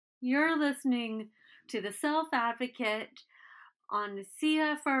You're listening to The Self Advocate on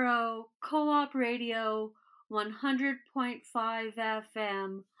CFRO Co-op Radio 100.5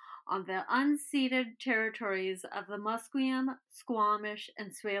 FM on the unceded territories of the Musqueam, Squamish,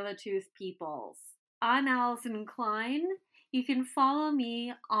 and Tsleil-Waututh peoples. I'm Allison Klein. You can follow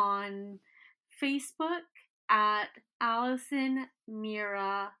me on Facebook at Allison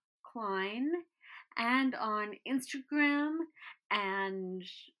Mira Klein and on Instagram and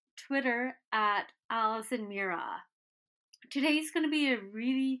Twitter at Allison Mira. Today's going to be a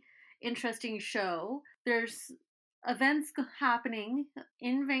really interesting show. There's events happening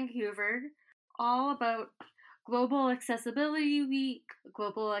in Vancouver all about Global Accessibility Week,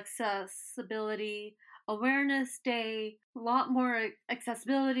 Global Accessibility Awareness Day, a lot more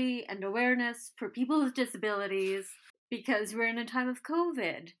accessibility and awareness for people with disabilities because we're in a time of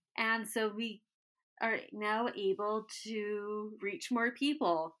COVID. And so we are now able to reach more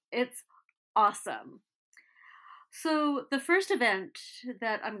people. It's awesome. So the first event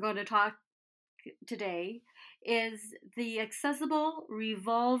that I'm going to talk today is the Accessible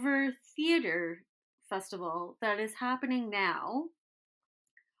Revolver Theater Festival that is happening now.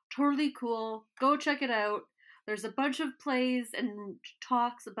 Totally cool. Go check it out. There's a bunch of plays and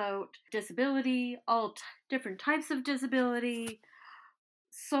talks about disability, all different types of disability.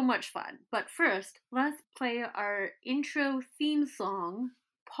 So much fun. But first, let's play our intro theme song,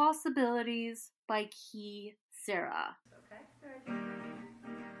 Possibilities by Key Sarah. Okay.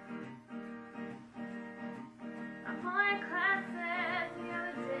 Applying classes the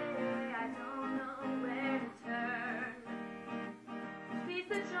other day, I don't know where to turn.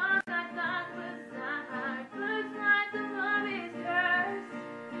 Piece of chalk I thought was like the mommy's curse.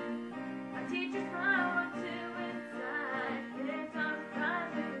 My teacher's phone to inside, it's on the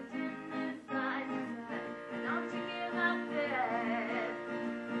prize with a inside. And don't you give up there.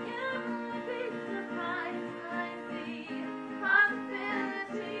 You might be surprised by the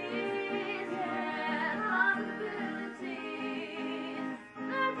possibilities, yeah, possibilities.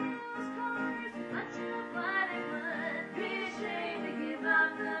 The rules, corners, much of what I would be ashamed to give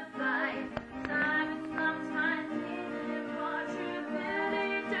up the fight. Time is sometimes needed for true beauty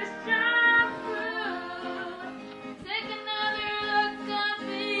to shine through. Take another look up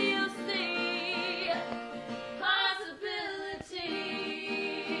and you'll see possibilities.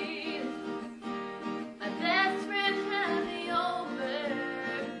 My best friend had me over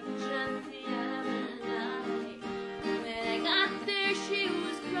just the other night. When I got there, she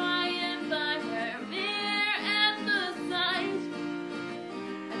was crying by her mirror at the sight.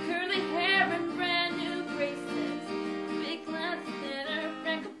 Her curly hair and brand new bracelets, big glasses in her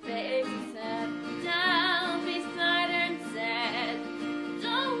freckled face. Sat down beside her and said,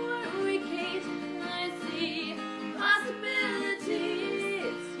 "Don't worry, Kate, I see possibilities,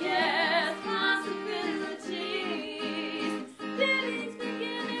 yes, possibilities. City's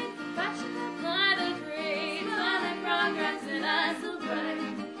beginning, fashion up light of green, solid progress and eyes so bright.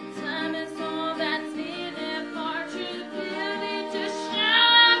 Time is all that's needed for true beauty to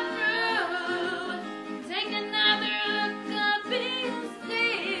shine through. Take another look up and you'll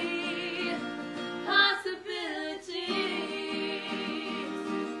see possibilities."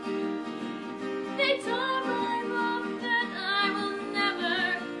 They told my mom that I will never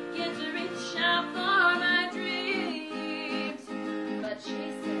get to reach out for my dreams. But she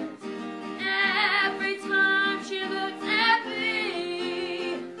says every time she looks at me,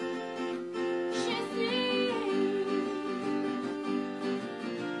 she sees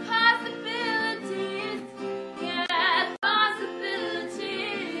possibilities, yeah, possibilities.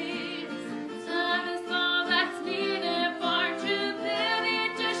 Time is all that's needed for true beauty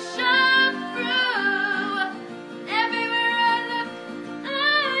to shine through. Everywhere I look, I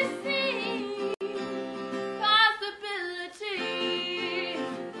see possibilities.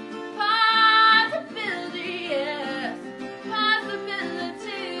 Possibility, yes.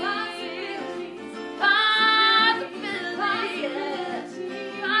 Possibilities. Possibility, yes.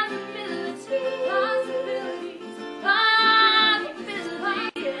 Possibilities. Possibility,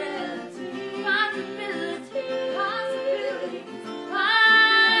 yes. Possibilities.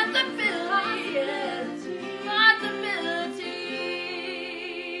 Possibility, yes. Possibilities.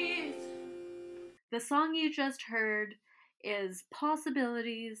 The song you just heard is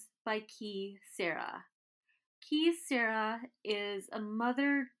Possibilities by Key Sarah. Key Sarah is a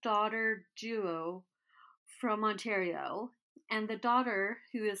mother-daughter duo from Ontario, and the daughter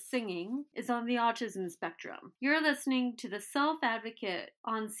who is singing is on the autism spectrum. You're listening to The Self Advocate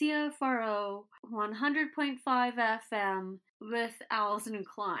on CFRO 100.5 FM with Allison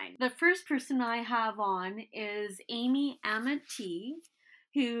Klein. The first person I have on is Amy Amity,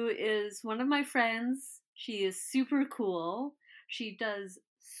 who is one of my friends. She is super cool. She does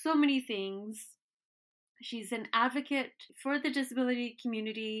so many things. She's an advocate for the disability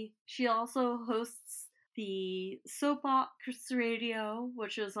community. She also hosts the Soapbox Radio,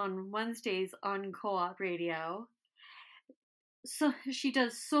 which is on Wednesdays on Co op Radio. So she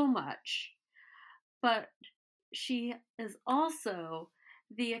does so much, but she is also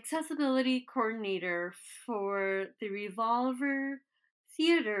the accessibility coordinator for the Revolver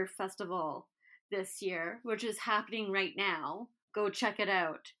Theater Festival this year, which is happening right now. Go check it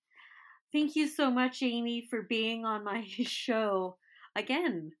out. Thank you so much, Amy, for being on my show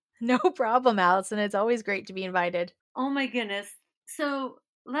again. No problem, Allison. It's always great to be invited. Oh my goodness. So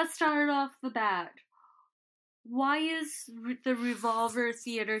let's start off the bat. Why is the Revolver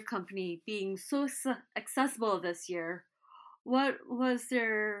Theater Company being so accessible this year? What was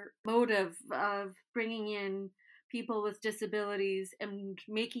their motive of bringing in people with disabilities and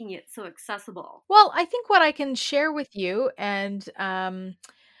making it so accessible? Well, I think what I can share with you, and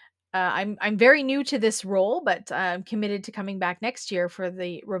I'm very new to this role, but I'm committed to coming back next year for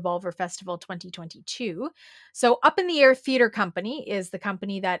the Revolver Festival 2022. So, Up in the Air Theater Company is the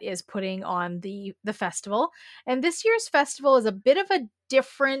company that is putting on the festival, and this year's festival is a bit of a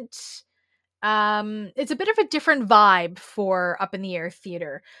different. It's a bit of a different vibe for Up in the Air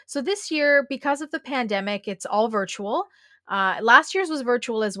Theater. So this year, because of the pandemic, it's all virtual. Last year's was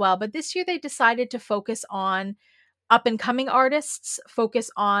virtual as well, but this year they decided to focus on up and coming artists, focus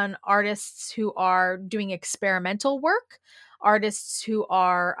on artists who are doing experimental work, artists who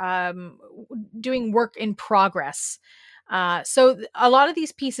are doing work in progress. So a lot of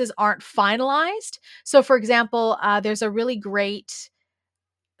these pieces aren't finalized. So, for example, there's a really great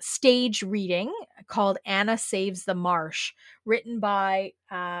stage reading called Anna Saves the Marsh, written by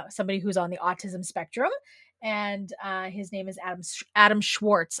somebody who's on the autism spectrum. And his name is Adam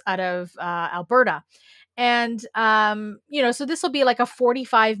Schwartz out of Alberta. And so this will be like a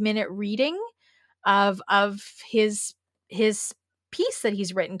 45-minute reading of his piece that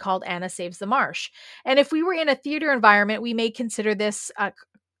he's written called Anna Saves the Marsh. And if we were in a theater environment, we may consider this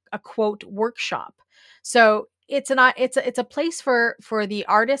a quote workshop. So it's a place for the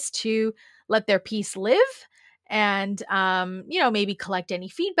artist to let their piece live and maybe collect any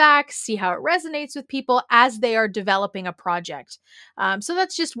feedback, see how it resonates with people as they are developing a project. So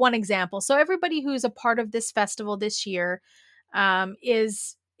that's just one example. So everybody who's a part of this festival this year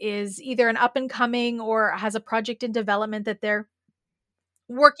is either an up and coming or has a project in development that they're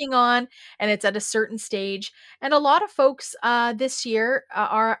working on, and it's at a certain stage. And a lot of folks this year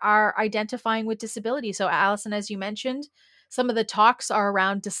are identifying with disability. So, Allison, as you mentioned, some of the talks are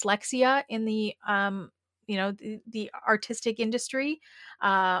around dyslexia in the artistic industry,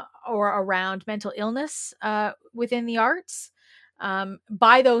 or around mental illness within the arts,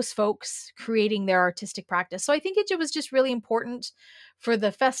 by those folks creating their artistic practice. So I think it was just really important for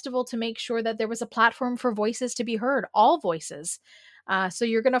the festival to make sure that there was a platform for voices to be heard, all voices. So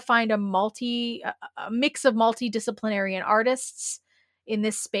you're going to find a mix of multidisciplinary artists in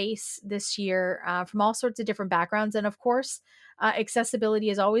this space this year, from all sorts of different backgrounds. And of course, accessibility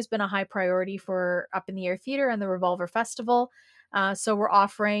has always been a high priority for Up in the Air Theater and the Revolver Festival. So we're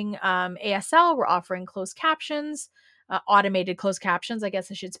offering ASL, we're offering closed captions, automated closed captions, I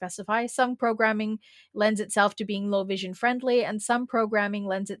guess I should specify. Some programming lends itself to being low vision friendly, and some programming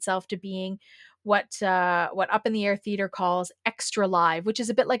lends itself to being what Up in the Air Theater calls extra live, which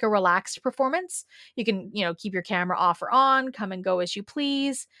is a bit like a relaxed performance. You can keep your camera off or on, come and go as you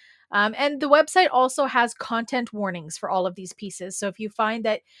please. And the website also has content warnings for all of these pieces. So if you find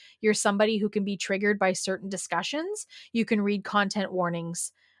that you're somebody who can be triggered by certain discussions, you can read content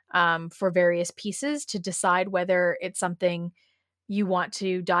warnings for various pieces to decide whether it's something you want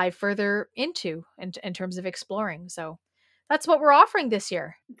to dive further into in terms of exploring. So that's what we're offering this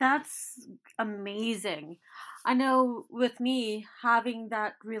year. That's amazing. I know with me having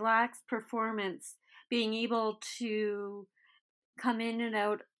that relaxed performance, being able to come in and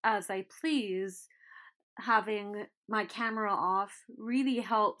out as I please, having my camera off really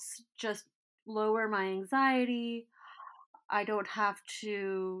helps just lower my anxiety. I don't have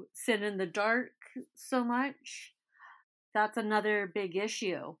to sit in the dark so much. That's another big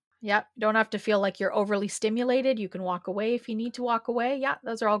issue. Yep. Don't have to feel like you're overly stimulated. You can walk away if you need to walk away. Yeah,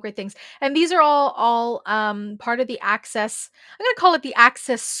 those are all great things. And these are all part of the access. I'm going to call it the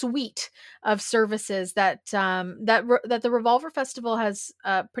access suite of services that that the Revolver Festival has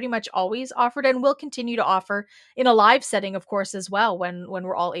pretty much always offered and will continue to offer in a live setting, of course, as well when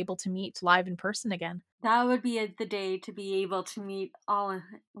we're all able to meet live in person again. That would be the day to be able to meet all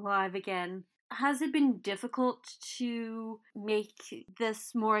live again. Has it been difficult to make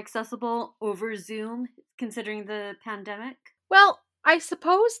this more accessible over Zoom, considering the pandemic? Well, I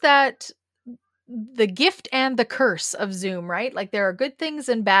suppose that the gift and the curse of Zoom, right? Like there are good things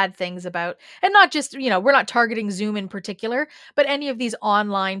and bad things about, and not just, we're not targeting Zoom in particular, but any of these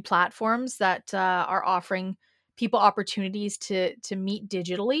online platforms that are offering people opportunities to meet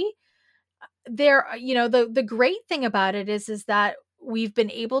digitally. There, the great thing about it is that we've been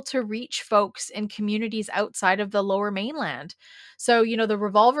able to reach folks in communities outside of the Lower Mainland. So, the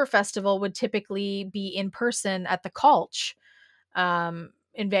Revolver Festival would typically be in person at the Cultch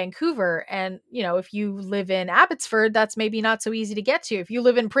in Vancouver. And, if you live in Abbotsford, that's maybe not so easy to get to. If you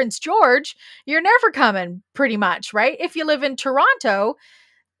live in Prince George, you're never coming, pretty much, right? If you live in Toronto,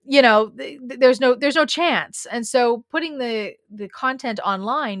 there's no chance. And so putting the content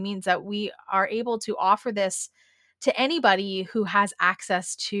online means that we are able to offer this to anybody who has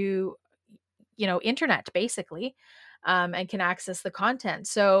access to, internet, basically, and can access the content.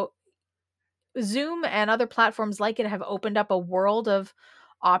 So Zoom and other platforms like it have opened up a world of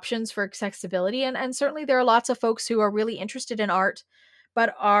options for accessibility. And certainly there are lots of folks who are really interested in art,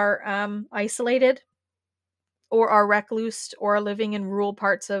 but are isolated or are recluse or are living in rural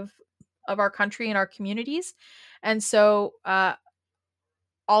parts of our country and our communities. And so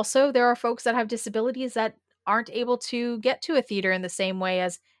also there are folks that have disabilities that aren't able to get to a theater in the same way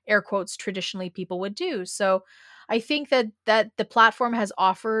as, air quotes, traditionally people would do. So I think that the platform has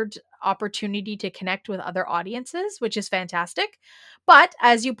offered opportunity to connect with other audiences, which is fantastic. But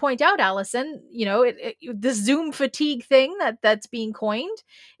as you point out, Allison, the Zoom fatigue thing that's being coined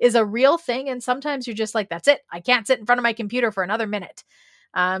is a real thing. And sometimes you're just like, that's it. I can't sit in front of my computer for another minute.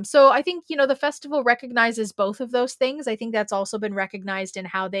 So I think, the festival recognizes both of those things. I think that's also been recognized in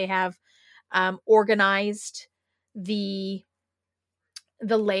how they have organized the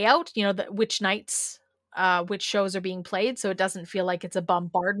layout, which nights, which shows are being played. So it doesn't feel like it's a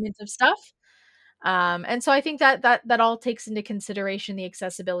bombardment of stuff. And so I think that all takes into consideration the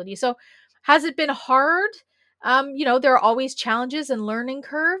accessibility. So has it been hard? There are always challenges and learning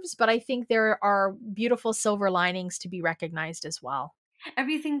curves, but I think there are beautiful silver linings to be recognized as well.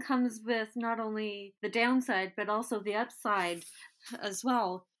 Everything comes with not only the downside, but also the upside as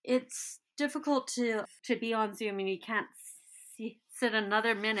well. It's difficult to be on Zoom and you can't sit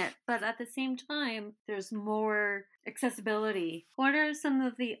another minute, but at the same time, there's more accessibility. What are some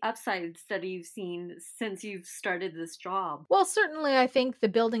of the upsides that you've seen since you've started this job? Well, certainly I think the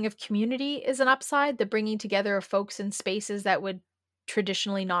building of community is an upside, the bringing together of folks in spaces that would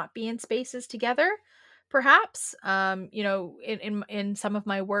traditionally not be in spaces together, perhaps. In some of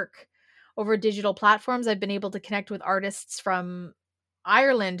my work over digital platforms, I've been able to connect with artists from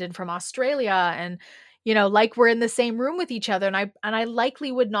Ireland and from Australia, and like we're in the same room with each other, and I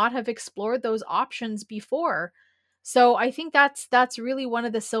likely would not have explored those options before. So I think that's really one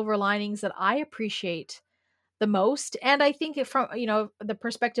of the silver linings that I appreciate the most. And I think from the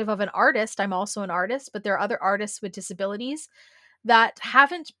perspective of an artist, I'm also an artist, but there are other artists with disabilities that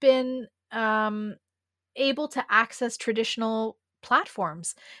haven't been able to access traditional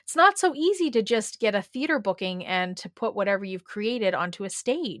platforms. It's not so easy to just get a theater booking and to put whatever you've created onto a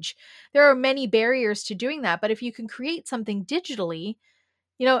stage. There are many barriers to doing that, but if you can create something digitally,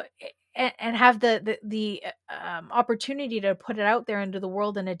 and have the opportunity to put it out there into the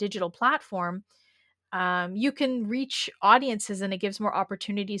world in a digital platform, you can reach audiences, and it gives more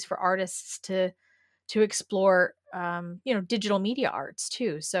opportunities for artists to explore digital media arts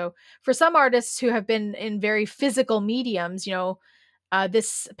too. So for some artists who have been in very physical mediums,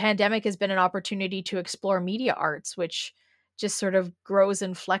 this pandemic has been an opportunity to explore media arts, which just sort of grows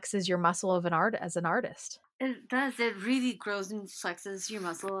and flexes your muscle of as an artist. It does. It really grows and flexes your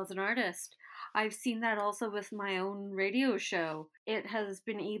muscle as an artist. I've seen that also with my own radio show. It has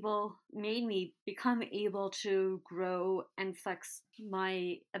made me become able to grow and flex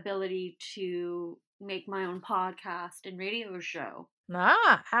my ability to make my own podcast and radio show.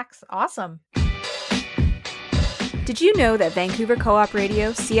 Awesome. Did you know that Vancouver Co-op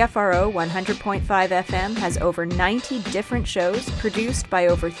Radio CFRO 100.5 FM has over 90 different shows produced by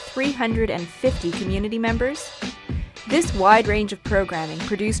over 350 community members? This wide range of programming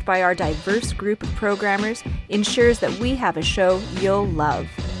produced by our diverse group of programmers ensures that we have a show you'll love.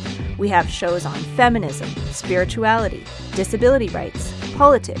 We have shows on feminism, spirituality, disability rights,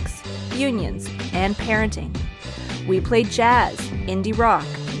 politics, unions, and parenting. We play jazz, indie rock,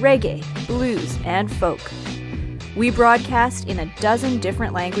 reggae, blues, and folk. We broadcast in a dozen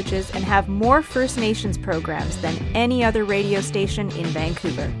different languages and have more First Nations programs than any other radio station in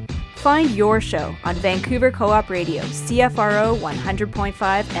Vancouver. Find your show on Vancouver Co-op Radio, CFRO 100.5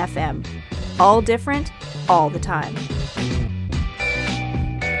 FM. all different, all the time.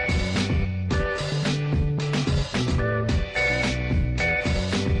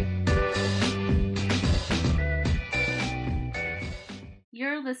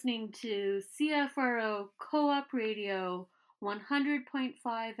 You're listening to CFRO Co-op Radio 100.5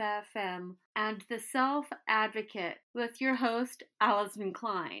 FM and The Self Advocate with your host, Alison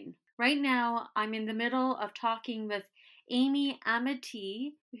Klein. Right now, I'm in the middle of talking with Amy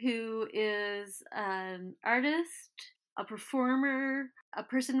Amity, who is an artist, a performer, a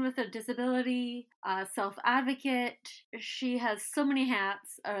person with a disability, a self advocate. She has so many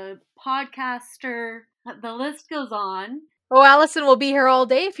hats, a podcaster. The list goes on. Oh, Allison will be here all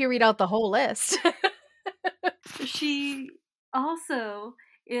day if you read out the whole list. She also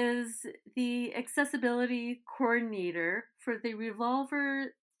is the accessibility coordinator for the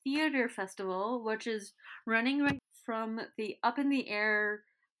Revolver Theater Festival, which is running right from the Up in the Air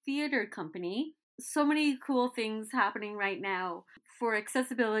Theater Company. So many cool things happening right now for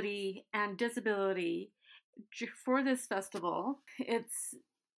accessibility and disability for this festival. It's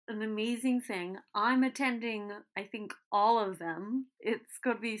an amazing thing. I'm attending, I think, all of them. It's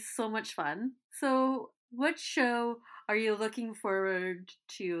going to be so much fun. So, what show are you looking forward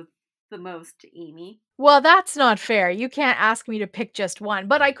to the most, Amy? Well, that's not fair. You can't ask me to pick just one,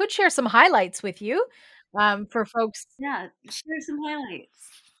 but I could share some highlights with you for folks. Yeah, share some highlights.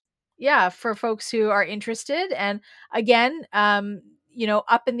 Yeah, for folks who are interested. And again,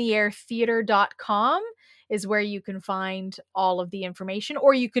 upintheairtheater.com is where you can find all of the information,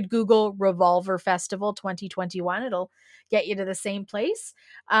 or you could Google Revolver Festival 2021. It'll get you to the same place.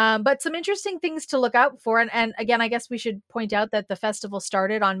 But some interesting things to look out for. And again, I guess we should point out that the festival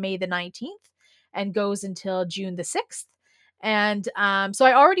started on May the 19th and goes until June the 6th. And so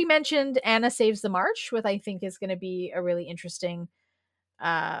I already mentioned Anna Saves the March, which I think is going to be a really interesting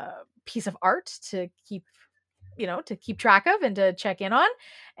piece of art to keep track of and to check in on.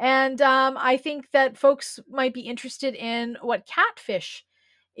 And I think that folks might be interested in what Catfish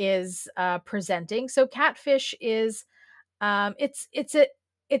is presenting. So Catfish is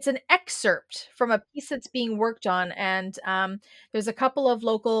it's an excerpt from a piece that's being worked on, and there's a couple of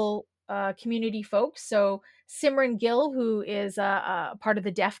local community folks. So Simran Gill, who is a part of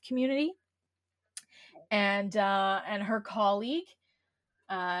the deaf community, and her colleague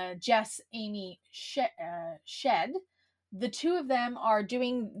Jess Amy Shed. The two of them are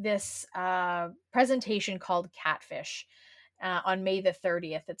doing this presentation called Catfish on May the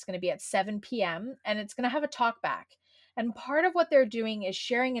 30th. It's going to be at 7 p.m. and it's going to have a talk back. And part of what they're doing is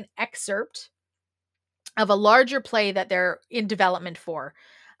sharing an excerpt of a larger play that they're in development for.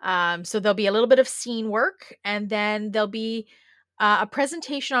 So there'll be a little bit of scene work, and then there'll be a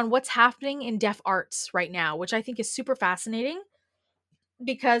presentation on what's happening in deaf arts right now, which I think is super fascinating,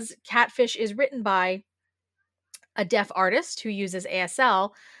 because Catfish is written by a deaf artist who uses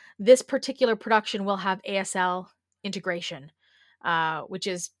ASL. This particular production will have ASL integration, which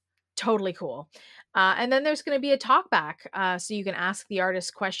is totally cool. And then there's going to be a talk back, so you can ask the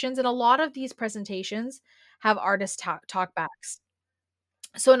artist questions. And a lot of these presentations have artist talk backs.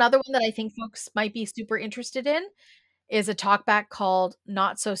 So another one that I think folks might be super interested in is a talkback called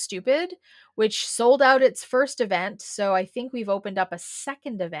Not So Stupid, which sold out its first event. So I think we've opened up a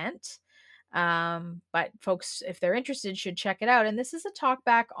second event. But folks, if they're interested, should check it out. And this is a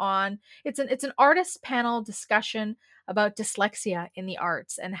talkback on it's an artist panel discussion about dyslexia in the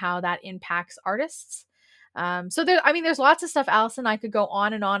arts and how that impacts artists. So there's lots of stuff, Allison. I could go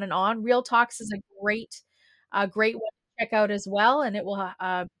on and on and on. Real Talks is a great one to check out as well, and it will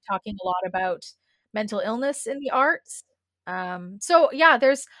talking a lot about mental illness in the arts. So yeah,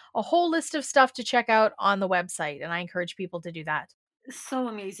 there's a whole list of stuff to check out on the website, and I encourage people to do that. So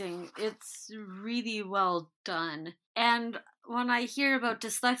amazing. It's really well done. And when I hear about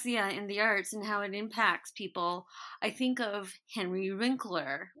dyslexia in the arts and how it impacts people, I think of Henry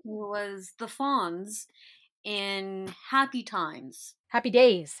Winkler, who was the Fonz in Happy Times. Happy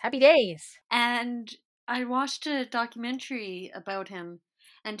days. Happy days. And I watched a documentary about him,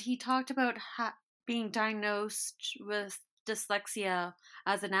 and he talked about being diagnosed with dyslexia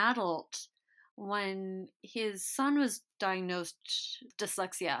as an adult when his son was diagnosed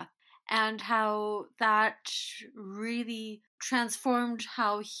dyslexia, and how that really transformed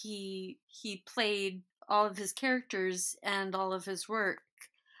how he played all of his characters and all of his work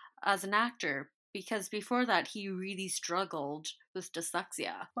as an actor, because before that he really struggled with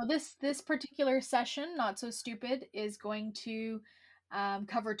dyslexia. Well, this particular session, Not So Stupid, is going to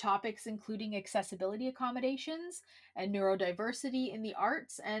cover topics including accessibility accommodations and neurodiversity in the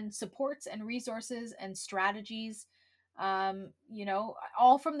arts, and supports and resources and strategies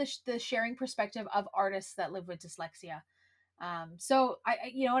all from the sharing perspective of artists that live with dyslexia. So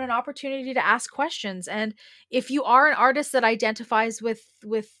and an opportunity to ask questions. And if you are an artist that identifies with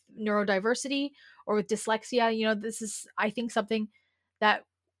neurodiversity or with dyslexia, this is, I think, something that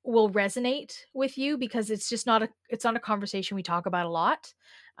will resonate with you, because it's not a conversation we talk about a lot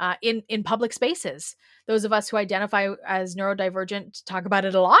in public spaces. Those of us who identify as neurodivergent talk about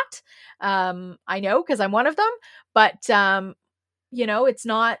it a lot. I know, because I'm one of them, but it's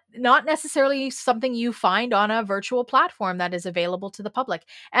not necessarily something you find on a virtual platform that is available to the public.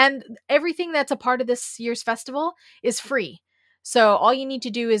 And everything that's a part of this year's festival is free. So all you need to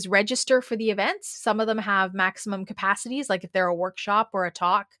do is register for the events. Some of them have maximum capacities, like if they're a workshop or a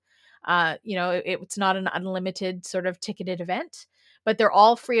talk, it's not an unlimited sort of ticketed event, but they're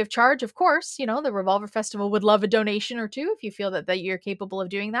all free of charge. Of course, the Revolver Festival would love a donation or two if you feel that you're capable of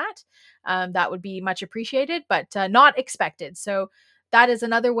doing that. That would be much appreciated, but not expected. So that is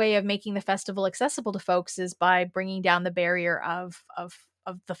another way of making the festival accessible to folks, is by bringing down the barrier of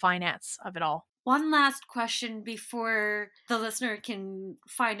the finance of it all. One last question before the listener can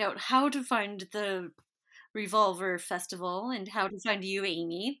find out how to find the Revolver Festival and how to find you,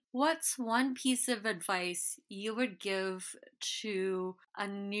 Amy. What's one piece of advice you would give to a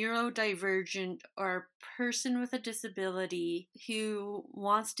neurodivergent or person with a disability who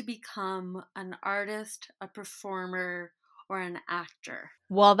wants to become an artist, a performer, or an actor?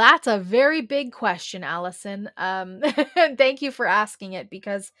 Well, that's a very big question, Allison. Thank you for asking it,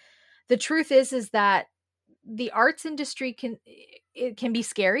 because the truth is that the arts industry can be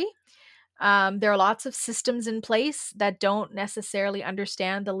scary. There are lots of systems in place that don't necessarily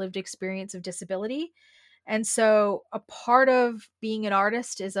understand the lived experience of disability. And so a part of being an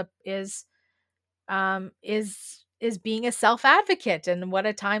artist is being a self-advocate. And what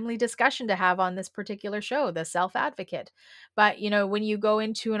a timely discussion to have on this particular show, the self-advocate. But when you go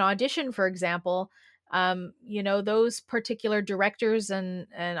into an audition, for example, those particular directors and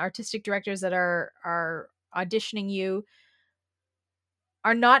artistic directors that are auditioning you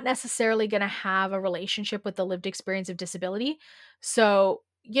are not necessarily going to have a relationship with the lived experience of disability. So,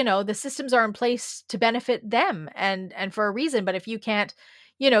 the systems are in place to benefit them, and for a reason. But if you can't,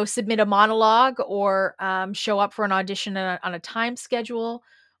 submit a monologue or show up for an audition on a time schedule,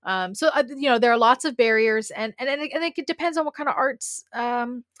 there are lots of barriers, and it depends on what kind of arts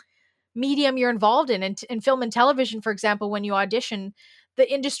medium you're involved in. And in film and television, for example, when you audition, the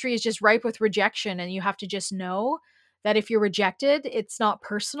industry is just ripe with rejection, and you have to just know that if you're rejected, it's not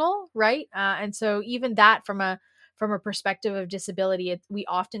personal, right? And so even that, from a perspective of disability, we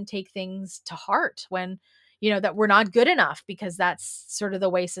often take things to heart when that we're not good enough, because that's sort of the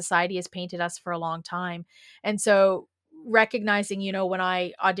way society has painted us for a long time. And so recognizing, when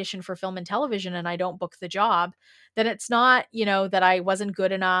I audition for film and television and I don't book the job, then it's not, that I wasn't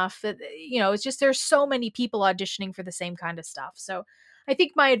good enough. That, it's just there's so many people auditioning for the same kind of stuff. So I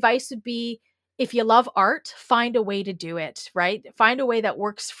think my advice would be, if you love art, find a way to do it, right? Find a way that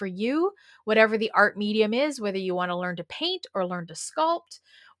works for you, whatever the art medium is, whether you want to learn to paint or learn to sculpt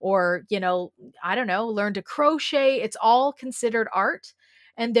or, I don't know, learn to crochet. It's all considered art.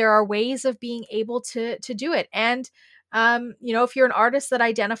 And there are ways of being able to do it. And, if you're an artist that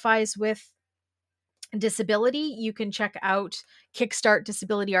identifies with disability, you can check out Kickstart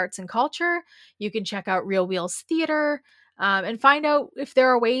Disability Arts and Culture. You can check out Real Wheels Theater. And find out if there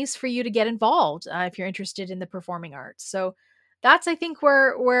are ways for you to get involved if you're interested in the performing arts. So that's, I think,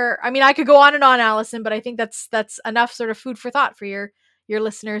 where I could go on and on, Allison, but I think that's enough sort of food for thought for your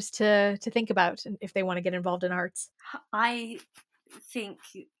listeners to think about if they want to get involved in arts. I think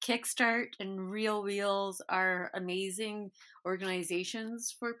Kickstart and Real Wheels are amazing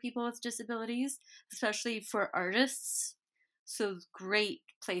organizations for people with disabilities, especially for artists. So great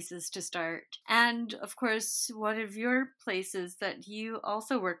places to start. And of course, one of your places that you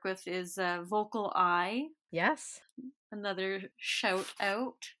also work with is Vocal Eye. Yes. Another shout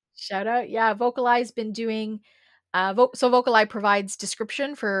out. Shout out. Yeah, Vocal Eye's been doing so Vocal Eye provides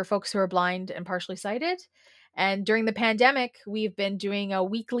description for folks who are blind and partially sighted. And during the pandemic, we've been doing a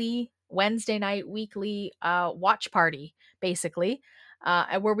Wednesday night weekly watch party, basically,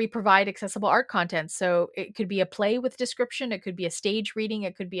 where we provide accessible art content. So it could be a play with description, it could be a stage reading,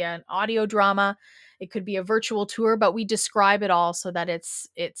 it could be an audio drama, it could be a virtual tour, but we describe it all so that it's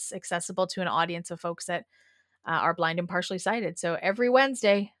accessible to an audience of folks that are blind and partially sighted. So every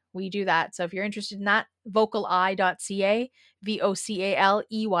Wednesday we do that. So if you're interested in that, vocaleye.ca, vocaleye.ca.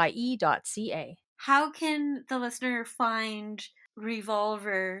 How can the listener find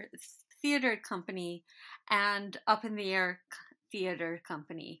Revolver Theater Company and Up in the Air Theater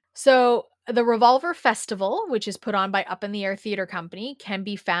Company? So the Revolver Festival, which is put on by Up in the Air Theater Company, can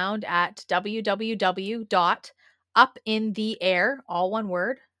be found at www.upintheair, all one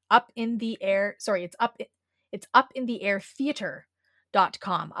word, up in the air. Sorry, it's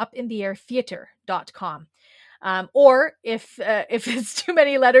upintheairtheater.com, upintheairtheater.com. Or if it's too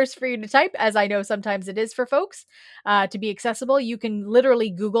many letters for you to type, as I know sometimes it is for folks, to be accessible, you can literally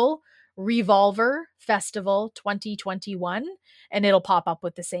Google Revolver Festival 2021, and it'll pop up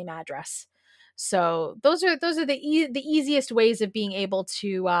with the same address. So those are the easiest ways of being able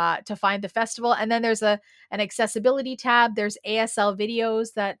to find the festival. And then there's an accessibility tab. There's ASL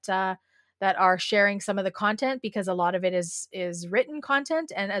videos that are sharing some of the content, because a lot of it is written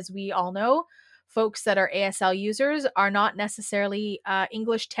content, and as we all know, folks that are ASL users are not necessarily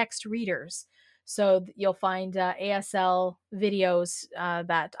English text readers. So you'll find ASL videos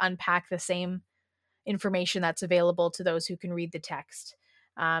that unpack the same information that's available to those who can read the text.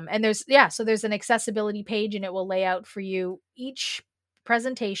 And there's an accessibility page, and it will lay out for you each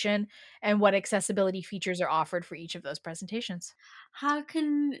presentation and what accessibility features are offered for each of those presentations. How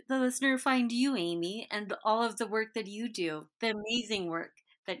can the listener find you, Amy, and all of the work that you do, the amazing work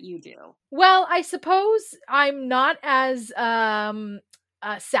that you do? Well, I suppose I'm not as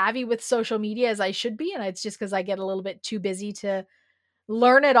savvy with social media as I should be, and it's just because I get a little bit too busy to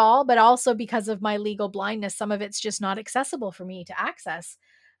learn it all, but also because of my legal blindness, some of it's just not accessible for me to access.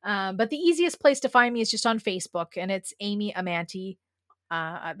 But the easiest place to find me is just on Facebook, and it's Amy Amanti.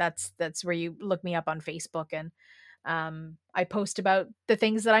 That's where you look me up on Facebook, and I post about the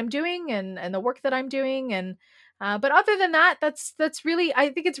things that I'm doing and the work that I'm doing, and but other than that, that's really,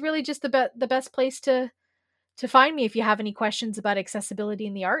 I think it's really just the best place to find me. If you have any questions about accessibility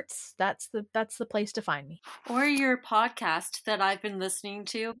in the arts, that's the place to find me. Or your podcast that I've been listening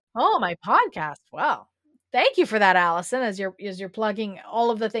to. Oh, my podcast. Wow. Thank you for that, Allison, as you're plugging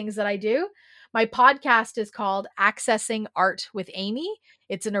all of the things that I do. My podcast is called Accessing Art with Amy.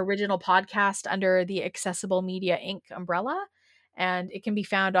 It's an original podcast under the Accessible Media Inc. umbrella, and it can be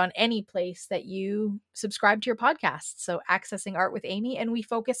found on any place that you subscribe to your podcast. So Accessing Art with Amy, and we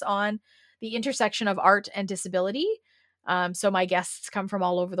focus on the intersection of art and disability. So my guests come from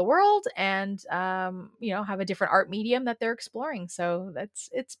all over the world, and have a different art medium that they're exploring. So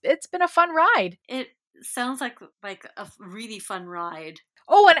it's been a fun ride. It sounds like a really fun ride.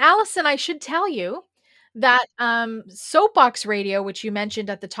 Oh, and Allison, I should tell you that Soapbox Radio, which you mentioned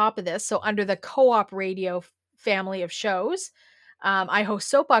at the top of this, so under the Co-op Radio family of shows, I host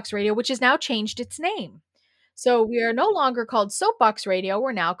Soapbox Radio, which has now changed its name. So we are no longer called Soapbox Radio.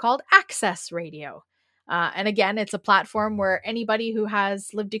 We're now called Access Radio. And again, it's a platform where anybody who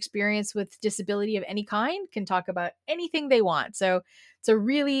has lived experience with disability of any kind can talk about anything they want. So it's a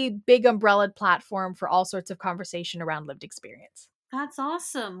really big umbrella platform for all sorts of conversation around lived experience. That's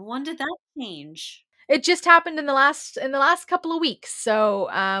awesome. When did that change? It just happened in the last couple of weeks. So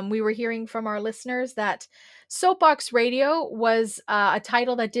we were hearing from our listeners that Soapbox Radio was a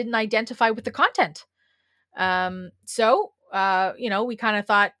title that didn't identify with the content. So we kind of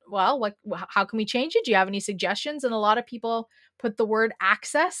thought, well, how can we change it? Do you have any suggestions? And a lot of people put the word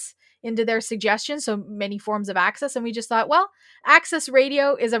access into their suggestions. So many forms of access. And we just thought, well, Access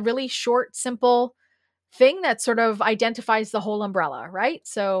Radio is a really short, simple thing that sort of identifies the whole umbrella, right?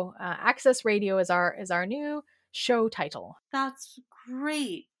 So Access Radio is our new show title. That's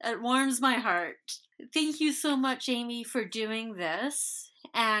great. It warms my heart. Thank you so much, Amy, for doing this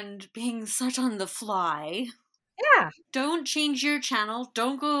and being such on the fly. Yeah. Don't change your channel.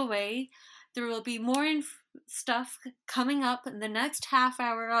 Don't go away. There will be more stuff coming up in the next half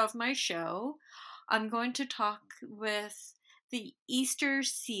hour of my show. I'm going to talk with the Easter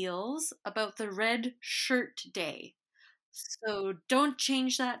Seals about the Red Shirt Day. So don't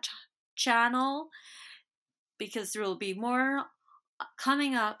change that channel, because there will be more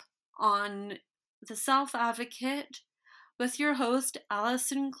coming up on The Self Advocate with your host,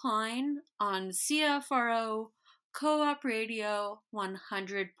 Allison Klein, on CFRO Co-op Radio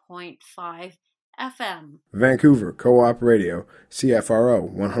 100.5 FM. Vancouver Co-op Radio,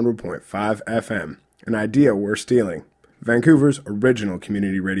 CFRO 100.5 FM. An idea worth stealing. Vancouver's original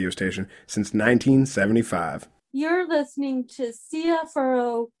community radio station since 1975. You're listening to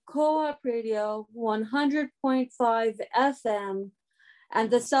CFRO Co-op Radio 100.5 FM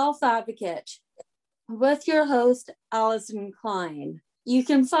and The Self Advocate with your host, Allison Klein. You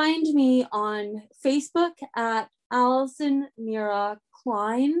can find me on Facebook at Allison Mira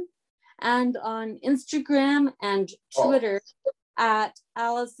Klein and on Instagram and Twitter at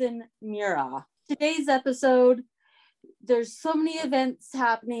Allison Mira. Today's episode, there's so many events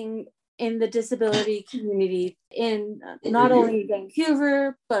happening in the disability community in not only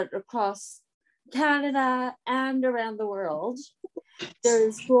Vancouver, but across Canada and around the world.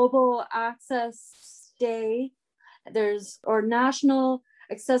 There's Global Access Day, there's or National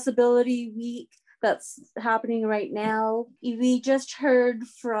Accessibility Week that's happening right now. We just heard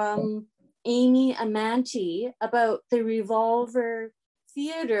from Amy Amanti about the Revolver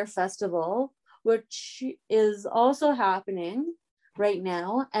Theatre Festival, which is also happening right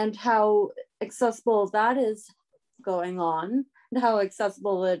now, and how accessible that is going on and how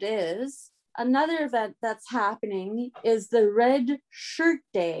accessible it is. Another event that's happening is the Red Shirt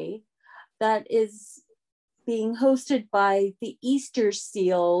Day that is being hosted by the Easter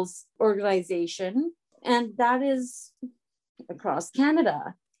Seals organization, and that is across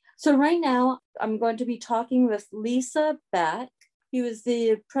Canada. So right now, I'm going to be talking with Lisa Beck, who is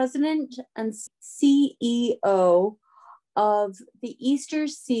the president and CEO of the Easter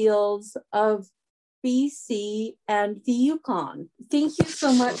Seals of BC and the Yukon. Thank you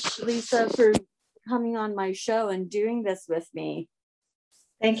so much, Lisa, for coming on my show and doing this with me.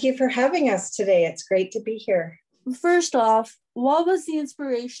 Thank you for having us today. It's great to be here. First off, what was the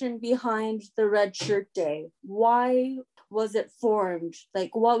inspiration behind the Red Shirt Day? Why was it formed?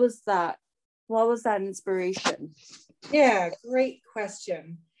 Like, what was that? What was that inspiration? Yeah, great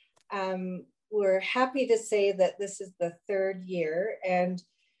question. We're happy to say that this is the third year, and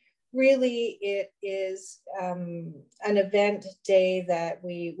really it is an event day that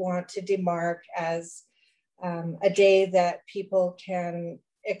we want to demark as a day that people can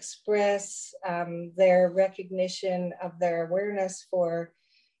express their recognition of their awareness for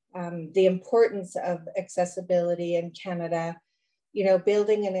the importance of accessibility in Canada, you know,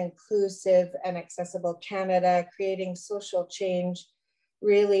 building an inclusive and accessible Canada, creating social change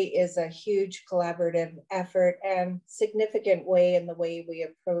really is a huge collaborative effort and significant way in the way we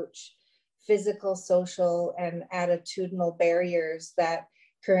approach physical, social, and attitudinal barriers that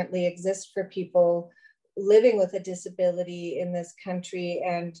currently exist for people living with a disability in this country.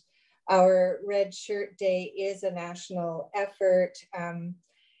 And our Red Shirt Day is a national effort.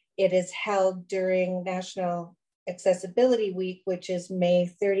 It is held during National Accessibility Week, which is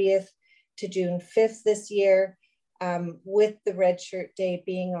May 30th to June 5th this year, with the Red Shirt Day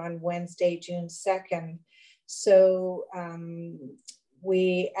being on Wednesday, June 2nd. So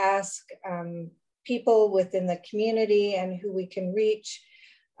we ask people within the community and who we can reach,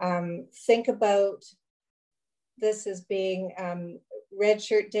 think about this as being Red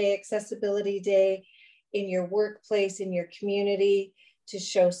Shirt Day, Accessibility Day in your workplace, in your community, to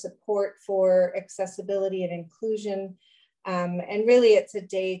show support for accessibility and inclusion. And really it's a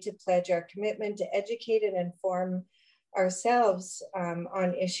day to pledge our commitment to educate and inform ourselves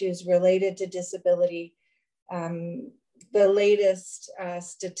on issues related to disability. The latest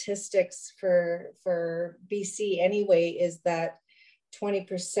statistics for BC anyway is that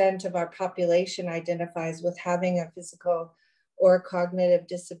 20% of our population identifies with having a physical or cognitive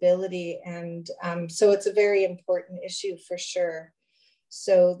disability. And so it's a very important issue for sure.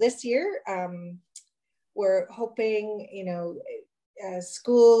 So this year, we're hoping, you know,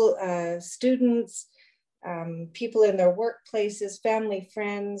 school students, people in their workplaces, family,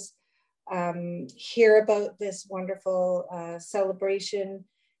 friends, hear about this wonderful celebration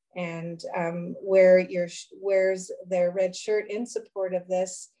and wears their red shirt in support of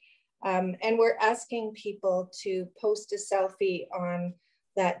this. And we're asking people to post a selfie on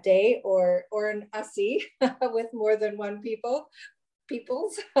that day or an USSI with more than one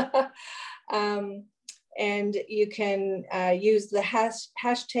peoples. And you can use the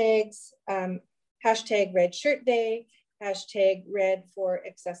hashtags, hashtag Red Shirt Day, hashtag Red for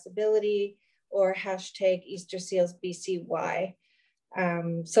Accessibility, or hashtag Easter Seals BCY.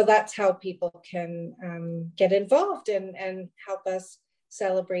 So that's how people can get involved and help us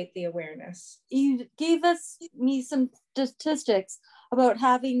celebrate the awareness. You gave me some statistics about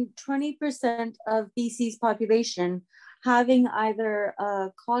having 20% of BC's population having either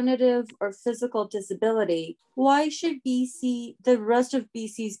a cognitive or physical disability. Why should BC, the rest of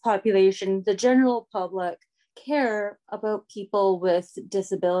BC's population, the general public, care about people with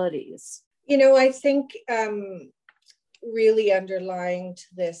disabilities? You know, I think really underlying to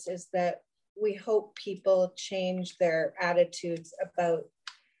this is that we hope people change their attitudes about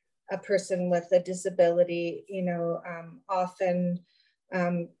a person with a disability. You know, often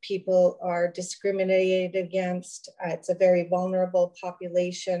people are discriminated against. It's a very vulnerable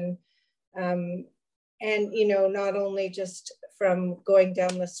population. And, you know, not only just from going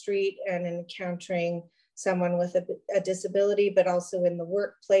down the street and encountering someone with a disability, but also in the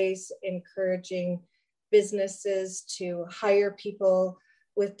workplace, encouraging businesses to hire people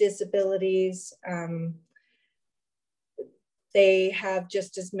with disabilities. They have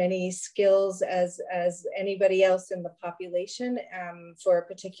just as many skills as anybody else in the population for a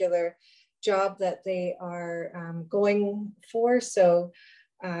particular job that they are going for. So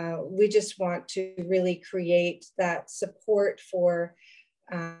we just want to really create that support for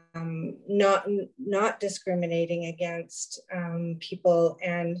not discriminating against people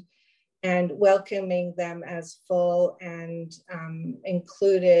and welcoming them as full and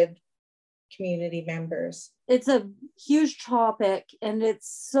included community members. It's a huge topic, and it's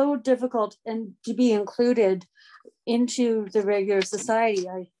so difficult and to be included into the regular society.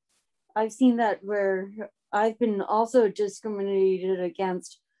 I've seen that where I've been also discriminated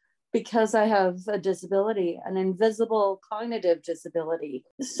against because I have a disability, an invisible cognitive disability.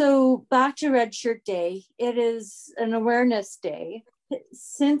 So back to Red Shirt Day, it is an awareness day.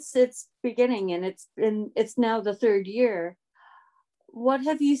 Since its beginning, and it's now the third year, what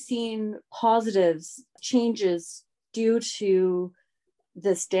have you seen positives, changes due to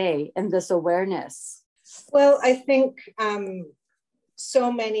this day and this awareness? Well, I think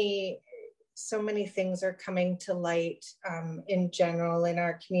so many things are coming to light in general in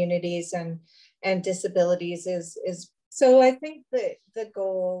our communities, and disabilities is so I think that the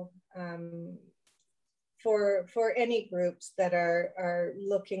goal for any groups that are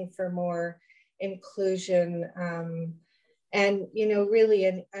looking for more inclusion and really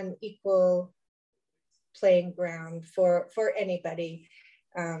an equal playing ground for anybody,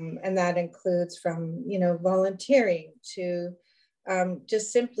 and that includes from volunteering to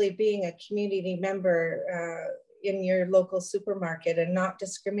just simply being a community member in your local supermarket and not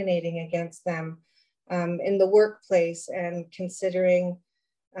discriminating against them in the workplace, and considering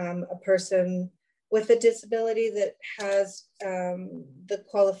a person with a disability that has the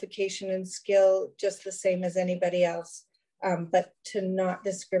qualification and skill just the same as anybody else, but to not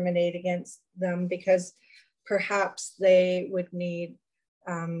discriminate against them because perhaps they would need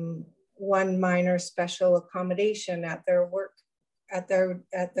one minor special accommodation at their work, at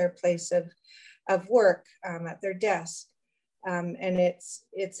their place of work, at their desk. And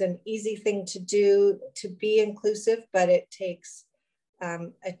it's an easy thing to do, to be inclusive, but it takes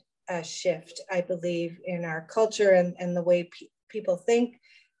a shift, I believe, in our culture and the way people think,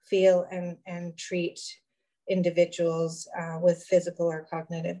 feel, and treat individuals with physical or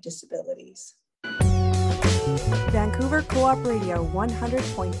cognitive disabilities. Vancouver Co-op Radio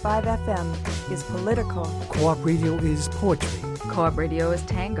 100.5 FM is political. Co-op radio is poetry. Co-op radio is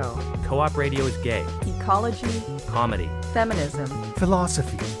tango. Co-op radio is gay. Ecology. Comedy. Feminism.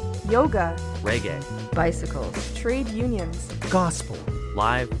 Philosophy. Yoga. Reggae. Bicycles. Trade unions. Gospel.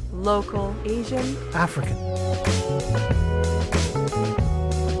 Live. Local. Asian. African.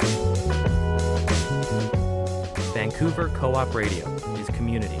 Vancouver Co-op Radio is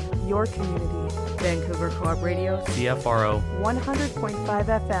community. Your community. Vancouver Co-op Radio. CFRO 100.5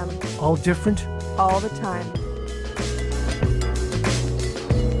 FM. All different. All the time.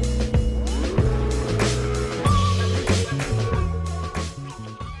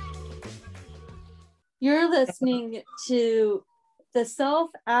 You're listening to The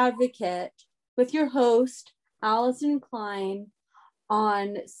Self-Advocate with your host, Allison Klein,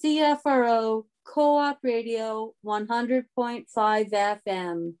 on CFRO Co-op Radio 100.5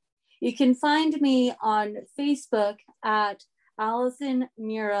 FM. You can find me on Facebook at Allison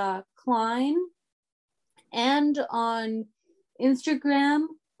Mira Klein and on Instagram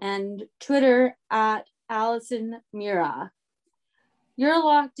and Twitter at Allison Mira. You're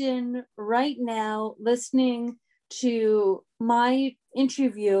locked in right now listening to my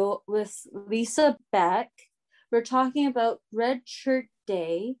interview with Lisa Beck. We're talking about Red Shirt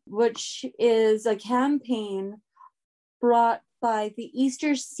Day, which is a campaign brought by the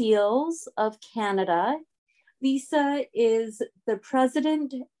Easter Seals of Canada. Lisa is the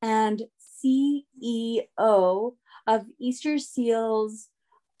president and CEO of Easter Seals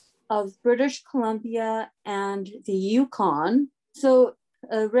of British Columbia and the Yukon. So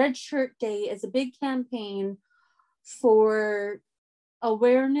Red Shirt Day is a big campaign for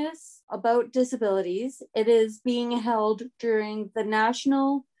awareness about disabilities. It is being held during the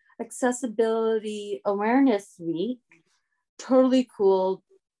National Accessibility Awareness Week. Totally cool,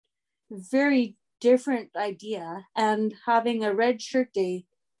 very different idea. And having a Red Shirt Day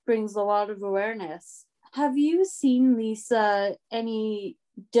brings a lot of awareness. Have you seen, Lisa, any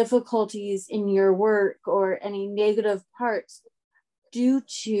difficulties in your work or any negative parts due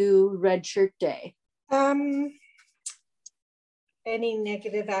to Red Shirt Day? Any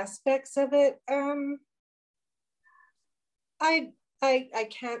negative aspects of it? I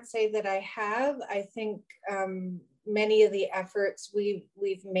can't say that I have. I think many of the efforts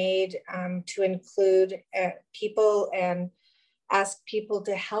we've made to include people and ask people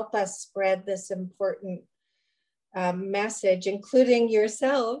to help us spread this important message, including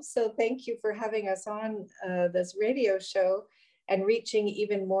yourselves. So thank you for having us on this radio show and reaching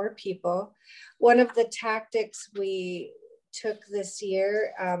even more people. One of the tactics we took this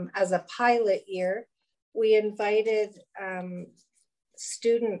year as a pilot year, we invited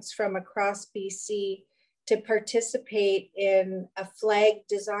students from across BC to participate in a flag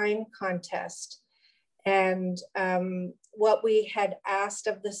design contest. And what we had asked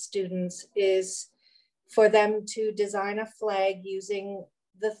of the students is for them to design a flag using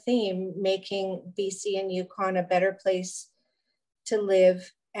the theme, making BC and Yukon a better place to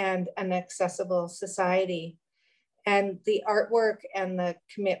live and an accessible society. And the artwork and the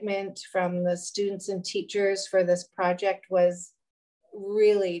commitment from the students and teachers for this project was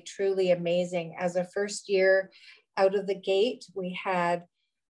really, truly amazing. As a first year out of the gate, we had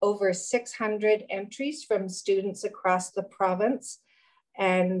over 600 entries from students across the province.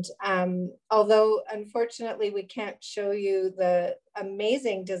 And although unfortunately we can't show you the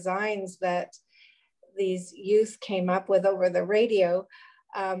amazing designs that these youth came up with over the radio,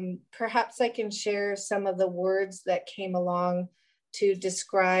 perhaps I can share some of the words that came along to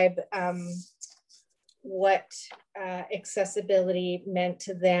describe what accessibility meant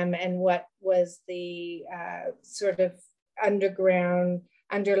to them and what was the sort of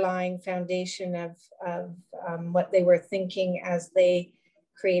underlying foundation of what they were thinking as they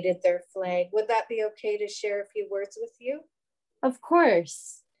created their flag. Would that be okay to share a few words with you? Of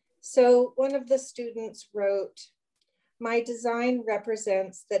course. So one of the students wrote, "My design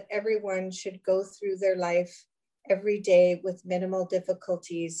represents that everyone should go through their life every day with minimal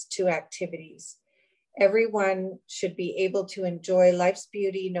difficulties to activities. Everyone should be able to enjoy life's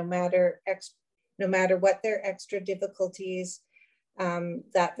beauty no matter what their extra difficulties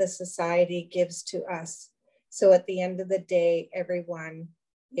that the society gives to us. So at the end of the day, everyone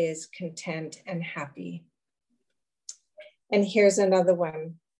is content and happy." And here's another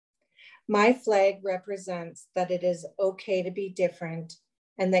one. "My flag represents that it is okay to be different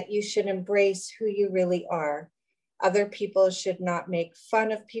and that you should embrace who you really are. Other people should not make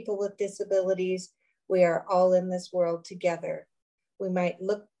fun of people with disabilities. We are all in this world together. We might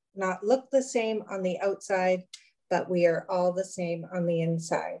not look the same on the outside, but we are all the same on the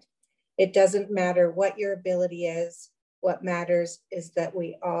inside. It doesn't matter what your ability is. What matters is that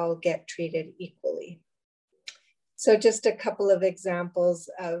we all get treated equally." So just a couple of examples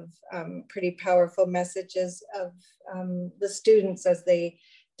of pretty powerful messages of the students as they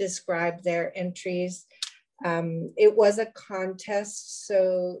describe their entries. It was a contest,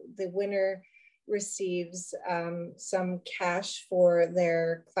 so the winner receives some cash for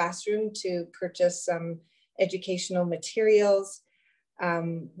their classroom to purchase some educational materials.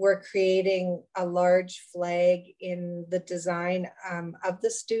 We're creating a large flag in the design of the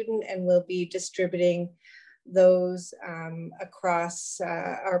student, and we'll be distributing those across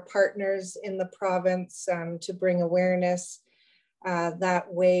our partners in the province to bring awareness.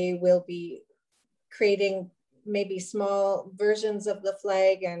 That way we'll be creating maybe small versions of the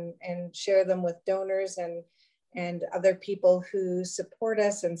flag and share them with donors and other people who support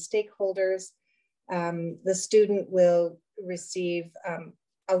us and stakeholders. The student will receive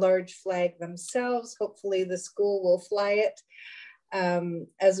a large flag themselves. Hopefully the school will fly it,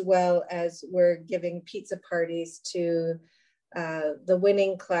 as well as we're giving pizza parties to the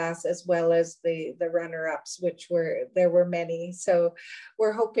winning class, as well as the runner-ups, there were many. So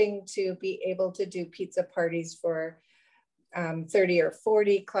we're hoping to be able to do pizza parties for 30 or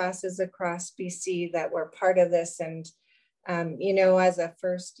 40 classes across BC that were part of this. And as a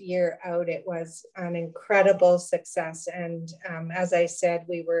first year out, it was an incredible success. And as I said,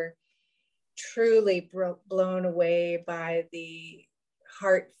 we were truly blown away by the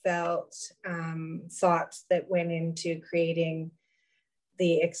heartfelt thoughts that went into creating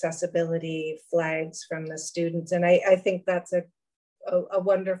the accessibility flags from the students. And I think that's a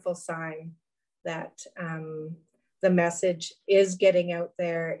wonderful sign that the message is getting out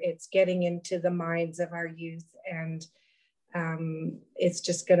there. It's getting into the minds of our youth, and it's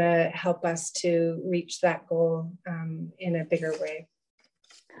just going to help us to reach that goal in a bigger way.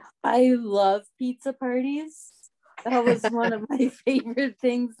 I love pizza parties. That was one of my favorite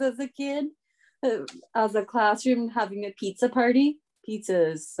things as a kid. As a classroom, having a pizza party.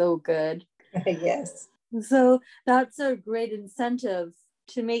 Pizza is so good. Yes. So that's a great incentive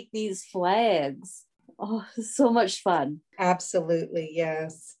to make these flags. Oh, so much fun. Absolutely,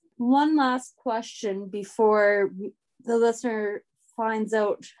 yes. One last question before the listener finds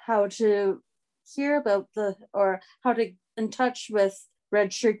out how to hear about or how to get in touch with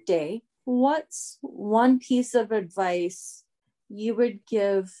Red Shirt Day, what's one piece of advice you would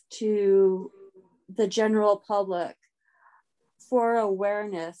give to the general public for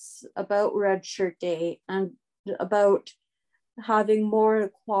awareness about Red Shirt Day and about having more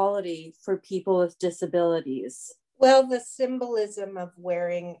equality for people with disabilities? Well, the symbolism of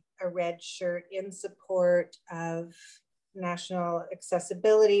wearing a red shirt in support of National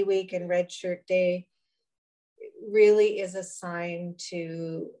Accessibility Week and Red Shirt Day really is a sign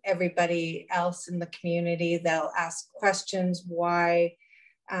to everybody else in the community. They'll ask questions. Why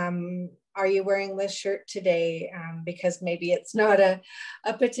are you wearing this shirt today? Because maybe it's not a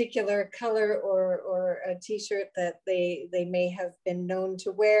particular color or a t-shirt that they may have been known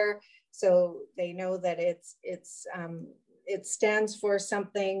to wear. So they know that it stands for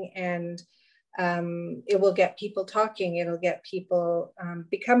something, and it will get people talking. It'll get people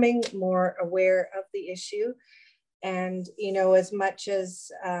becoming more aware of the issue. And, you know, as much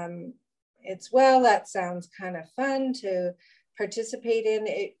as that sounds kind of fun to participate in,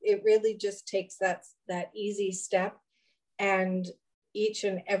 it really just takes that easy step. And each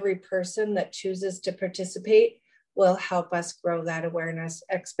and every person that chooses to participate will help us grow that awareness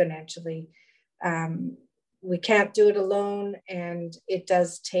exponentially. We can't do it alone, and it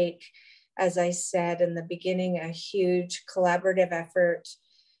does take, as I said in the beginning, a huge collaborative effort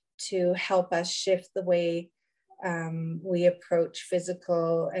to help us shift the way we approach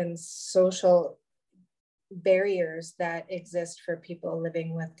physical and social barriers that exist for people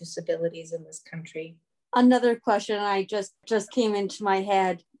living with disabilities in this country. Another question I just came into my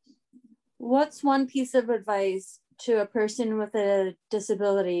head. What's one piece of advice to a person with a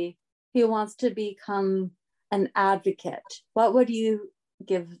disability who wants to become an advocate? What would you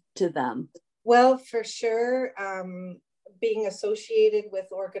give to them? Well, for sure, being associated with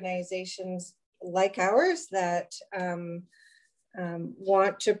organizations like ours that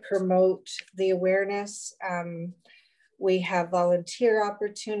want to promote the awareness. We have volunteer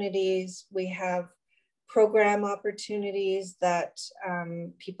opportunities. We have program opportunities that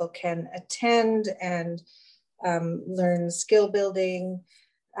people can attend and learn skill building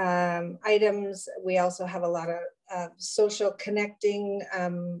items. We also have a lot of social connecting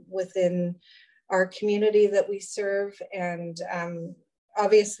within our community that we serve. And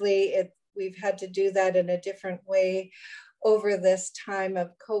obviously we've had to do that in a different way over this time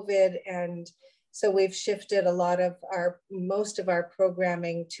of COVID. And so we've shifted most of our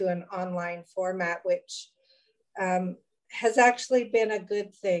programming to an online format, which has actually been a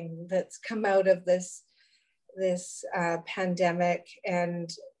good thing that's come out of this pandemic. And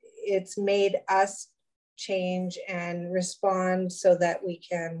it's made us change and respond so that we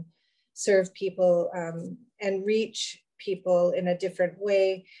can serve people and reach people in a different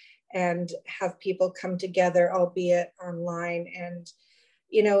way and have people come together, albeit online. And,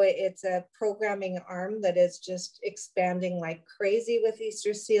 you know, it's a programming arm that is just expanding like crazy with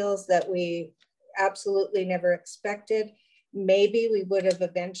Easter Seals that we absolutely never expected. Maybe we would have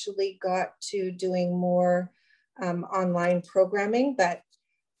eventually got to doing more online programming, but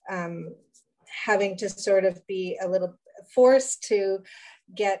having to sort of be a little forced to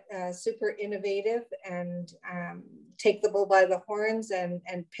get super innovative and take the bull by the horns and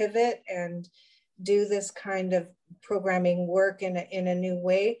pivot and do this kind of programming work in a new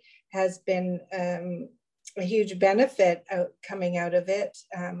way has been a huge benefit coming out of it,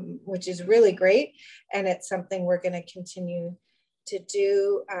 which is really great. And it's something we're going to continue to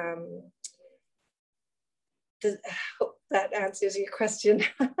do. Hope that answers your question.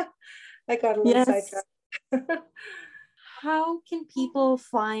 I got a little sidetracked. How can people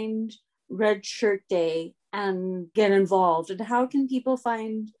find Red Shirt Day and get involved? And how can people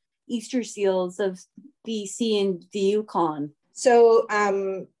find Easter Seals of BC and the Yukon? So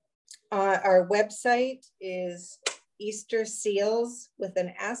our website is Easter Seals with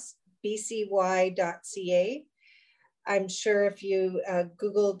an S, bcy.ca. I'm sure if you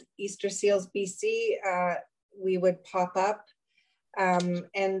Googled Easter Seals BC, we would pop up.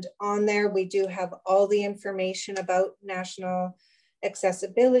 And on there, we do have all the information about National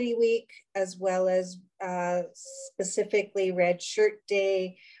Accessibility Week, as well as specifically Red Shirt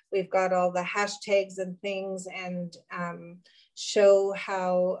Day. We've got all the hashtags and things, and show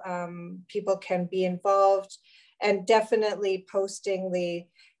how people can be involved, and definitely posting the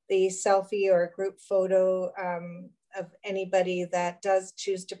selfie or group photo of anybody that does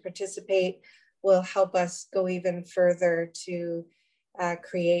choose to participate will help us go even further to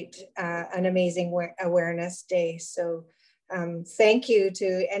create an amazing awareness day. So thank you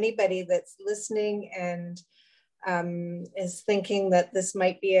to anybody that's listening and is thinking that this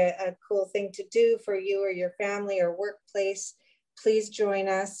might be a cool thing to do for you or your family or workplace, please join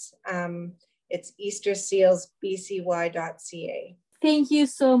us. It's eastersealsbcy.ca. Thank you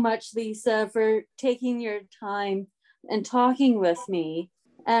so much, Lisa, for taking your time and talking with me.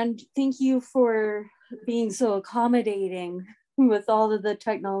 And thank you for being so accommodating with all of the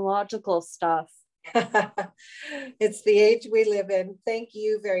technological stuff. It's the age we live in. Thank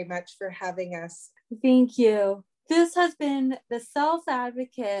you very much for having us. Thank you. This has been The Self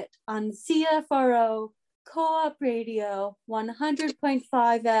Advocate on CFRO Co-op Radio 100.5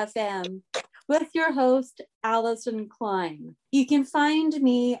 FM with your host, Allison Klein. You can find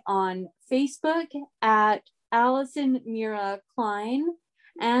me on Facebook at Allison Mira Klein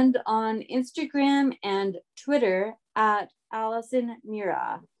and on Instagram and Twitter at Allison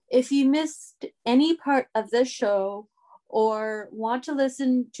Mira. If you missed any part of this show or want to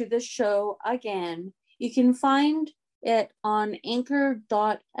listen to the show again, you can find it on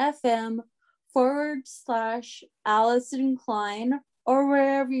anchor.fm/Allison Klein or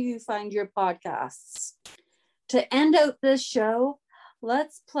wherever you find your podcasts. To end out this show,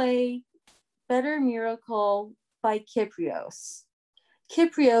 let's play Better Miracle by Kyprios.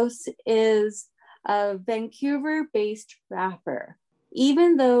 Kyprios is a Vancouver-based rapper.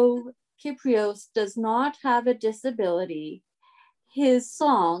 Even though Kyprios does not have a disability, his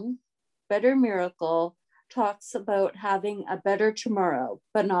song, Better Miracle, talks about having a better tomorrow,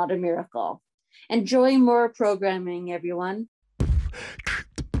 but not a miracle. Enjoy more programming, everyone.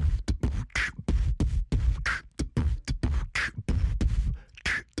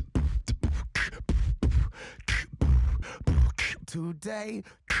 Today,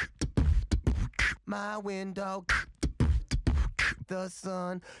 my window, the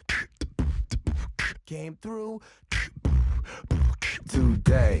sun came through.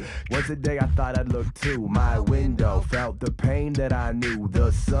 Today was the day I thought I'd look to my window, felt the pain that I knew.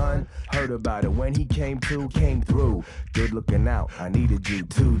 The sun heard about it when he came through. Good looking out, I needed you.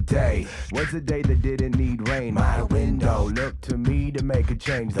 Today was the day that didn't need rain. My window looked to me to make a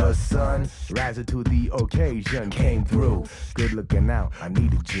change. The sun rising to the occasion came through. Good looking out, I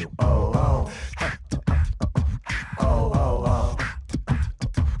needed you. Oh, oh, oh, oh, oh.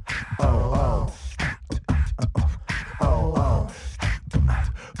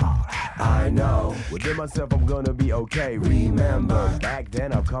 I know within myself I'm gonna be okay. Remember, back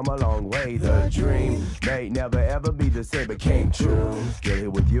then I've come a long way. The dream may never ever be the same, but came true. Still here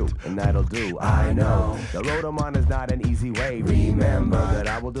with you, and that'll do. I know the road I'm on is not an easy way. Remember that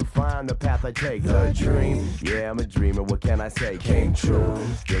I will define the path I take. The dream, yeah, I'm a dreamer. What can I say? Came true.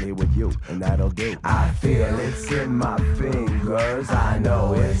 Still here with you, and that'll do. I feel it's in my fingers. I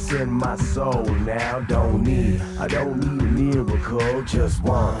know it's in my soul now. I don't need a miracle. Just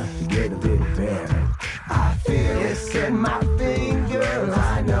want to get a little better. I feel it's in my fingers.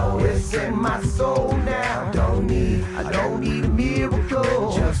 I know it's in my soul now. I don't need a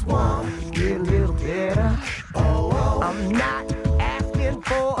miracle. Just want to get a little better. Oh, oh. I'm not asking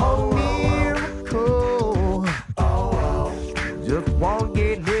for a miracle. Oh, oh. Just want to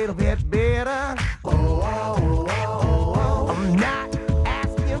get a little bit better. Oh, oh, oh, oh, oh. I'm not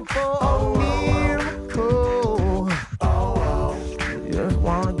asking for a miracle. Oh, oh. Just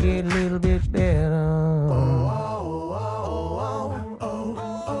want to get a little bit better.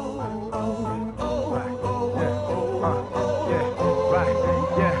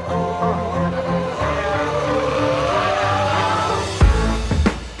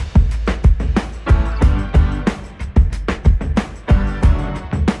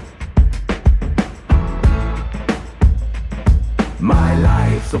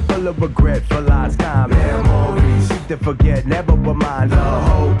 So full of regret for lost time. Memories seek to forget, never remind.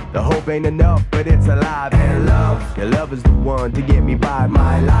 The hope ain't enough, but it's alive. And love, your love is the one to get me by.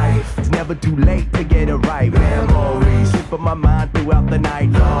 My life, it's never too late to get it right. Memories slip on my mind throughout the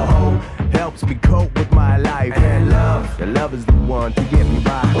night. The hope helps me cope with my life. And love, your love is the one to get me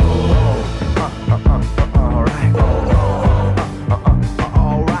by.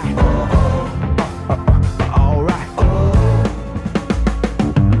 Alright.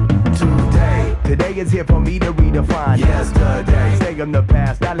 Today is here for me to redefine yesterday. Stay in the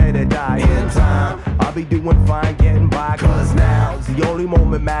past, I let it die. In time, I'll be doing fine, getting by. Cause now's the only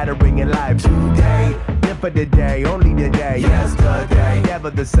moment mattering in life. Today, live for the day, only the day. Yesterday,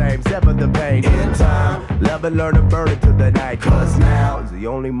 never the same, sever the pain. In time, love and learn and burn it to the night. Cause now's the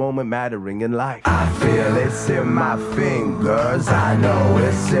only moment mattering in life. I feel it's in my fingers. I know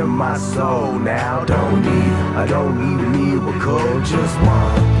it's in my soul now. I don't need a miracle. Just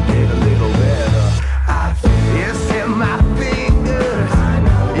want to get a little